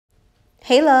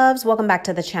Hey loves, welcome back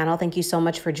to the channel. Thank you so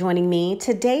much for joining me.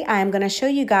 Today I am going to show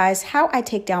you guys how I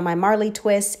take down my Marley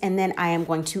twists, and then I am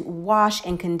going to wash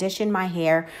and condition my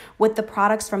hair with the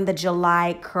products from the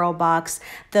July curlBOX,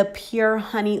 the Pure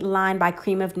Honey line by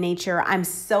Cream of Nature. I'm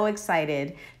so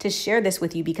excited to share this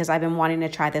with you because I've been wanting to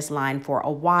try this line for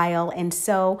a while, and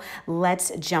so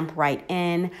let's jump right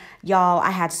in. Y'all,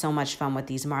 I had so much fun with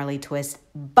these Marley twists,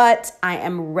 but I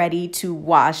am ready to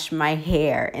wash my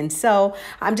hair. And so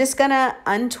I'm just gonna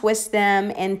untwist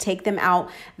them and take them out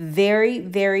very,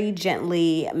 very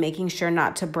gently, making sure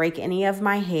not to break any of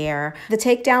my hair. The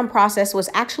takedown process was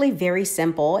actually very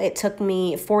simple. It took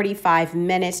me 45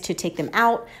 minutes to take them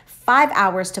out, 5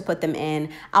 hours to put them in.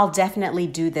 I'll definitely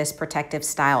do this protective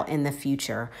style in the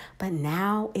future. But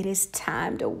now it is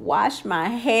time to wash my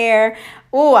hair.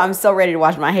 Oh, I'm so ready to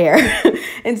wash my hair.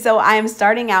 And so I am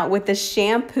starting out with the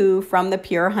shampoo from the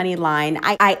Pure Honey line.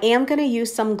 I am going to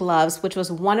use some gloves, which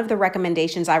was one of the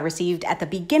recommendations I received at the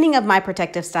beginning of my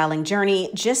protective styling journey,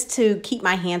 just to keep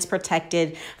my hands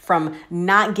protected from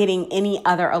not getting any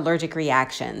other allergic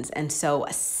reactions. And so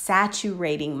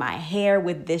saturating my hair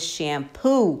with this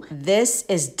shampoo. This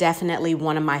is definitely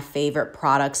one of my favorite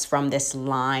products from this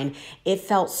line. It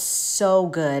felt so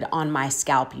good on my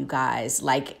scalp, you guys.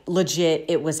 Like legit,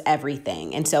 it was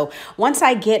everything. And so once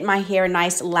I get my hair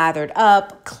nice lathered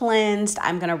up, cleansed,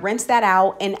 I'm gonna rinse that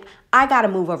out, and I gotta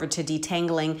move over to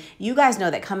detangling. You guys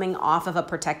know that coming off of a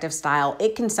protective style,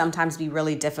 it can sometimes be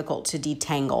really difficult to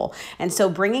detangle. And so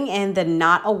bringing in the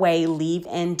Knot Away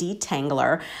Leave-In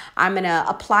Detangler, I'm gonna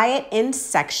apply it in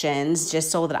sections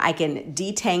just so that I can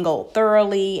detangle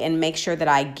thoroughly and make sure that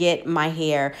I get my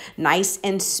hair nice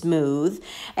and smooth.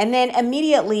 And then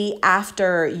immediately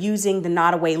after using the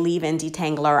Knot Away Leave-In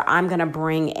Detangler, I'm gonna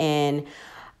bring in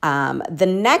the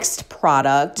next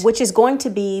product, which is going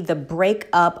to be the Break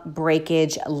Up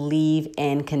Breakage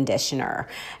Leave-In Conditioner.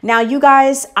 Now, you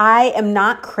guys, I am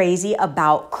not crazy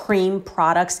about cream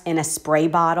products in a spray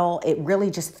bottle. It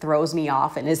really just throws me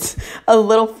off and is a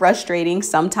little frustrating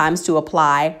sometimes to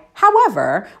apply.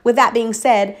 However, with that being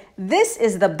said, this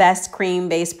is the best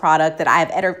cream-based product that I've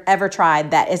ever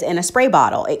tried that is in a spray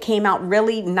bottle. It came out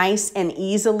really nice and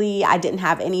easily. I didn't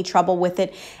have any trouble with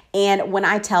it. And when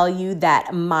I tell you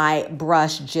that my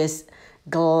brush just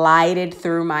glided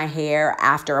through my hair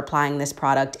after applying this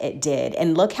product, it did.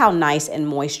 And look how nice and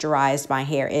moisturized my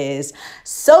hair is.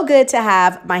 So good to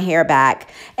have my hair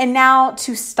back. And now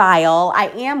to style, I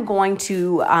am going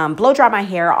to blow dry my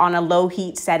hair on a low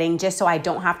heat setting just so I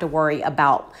don't have to worry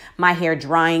about my hair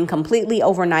drying completely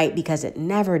overnight, because it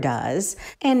never does.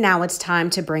 And now it's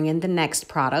time to bring in the next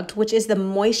product, which is the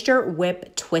Moisture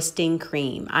Whip Twisting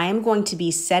Cream. I am going to be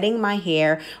setting my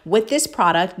hair with this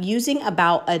product using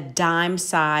about a dime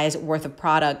size worth of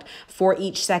product for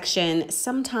each section,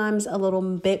 sometimes a little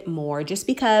bit more, just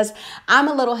because I'm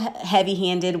a little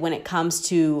heavy-handed when it comes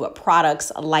to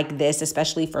products like this,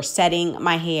 especially for setting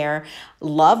my hair.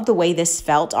 Love the way this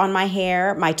felt on my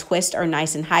hair. My twists are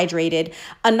nice and hydrated.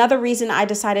 Another reason I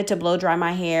decided to blow dry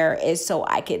my hair is so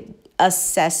I could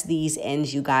assess these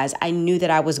ends, you guys. I knew that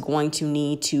I was going to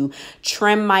need to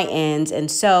trim my ends,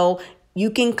 and so you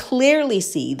can clearly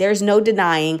see there's no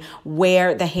denying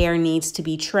where the hair needs to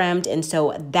be trimmed. And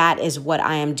so that is what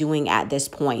I am doing at this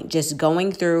point. Just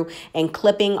going through and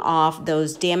clipping off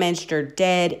those damaged or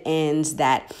dead ends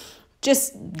that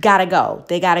just gotta go.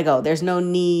 They gotta go. There's no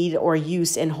need or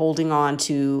use in holding on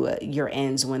to your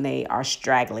ends when they are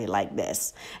straggly like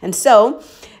this. And so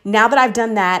now that I've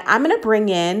done that, I'm gonna bring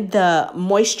in the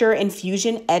Moisture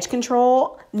Infusion Edge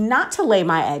Control, not to lay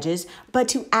my edges, but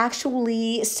to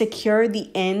actually secure the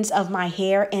ends of my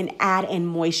hair and add in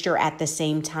moisture at the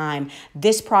same time.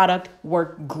 This product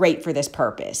worked great for this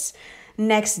purpose.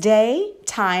 Next day,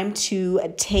 time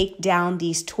to take down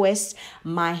these twists.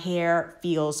 My hair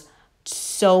feels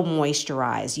so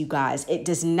moisturized, you guys. It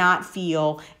does not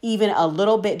feel even a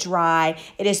little bit dry.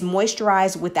 It is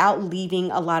moisturized without leaving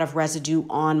a lot of residue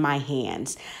on my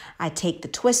hands. I take the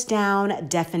twist down,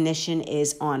 definition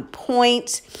is on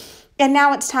point, and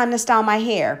now it's time to style my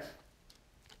hair.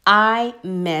 I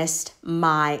missed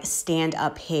my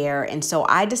stand-up hair, and so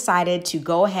I decided to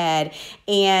go ahead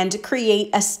and create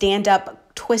a stand-up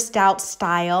twist out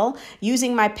style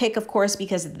using my pick, of course,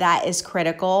 because that is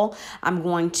critical. I'm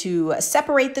going to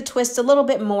separate the twist a little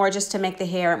bit more just to make the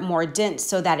hair more dense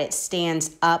so that it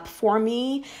stands up for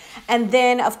me. And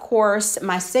then, of course,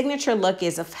 my signature look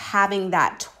is of having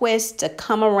that twist to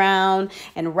come around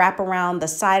and wrap around the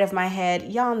side of my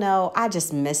head. Y'all know I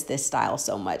just miss this style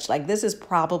so much. Like, this is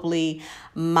probably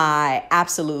my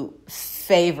absolute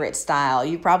favorite style.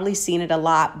 You've probably seen it a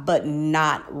lot, but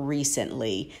not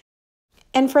recently.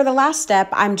 And for the last step,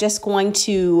 I'm just going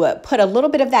to put a little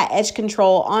bit of that edge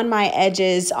control on my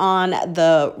edges on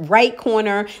the right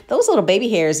corner. Those little baby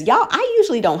hairs, y'all, I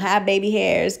usually don't have baby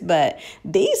hairs, but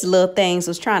these little things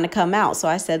was trying to come out. So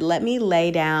I said, let me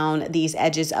lay down these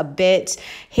edges a bit.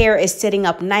 Hair is sitting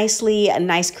up nicely, a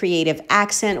nice creative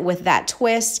accent with that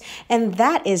twist. And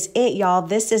that is it, y'all.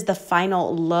 This is the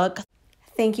final look.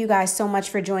 Thank you guys so much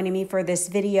for joining me for this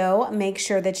video. Make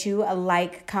sure that you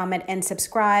like, comment, and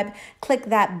subscribe. Click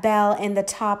that bell in the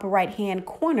top right-hand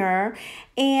corner.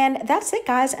 And that's it,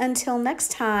 guys. Until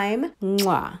next time,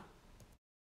 mwah.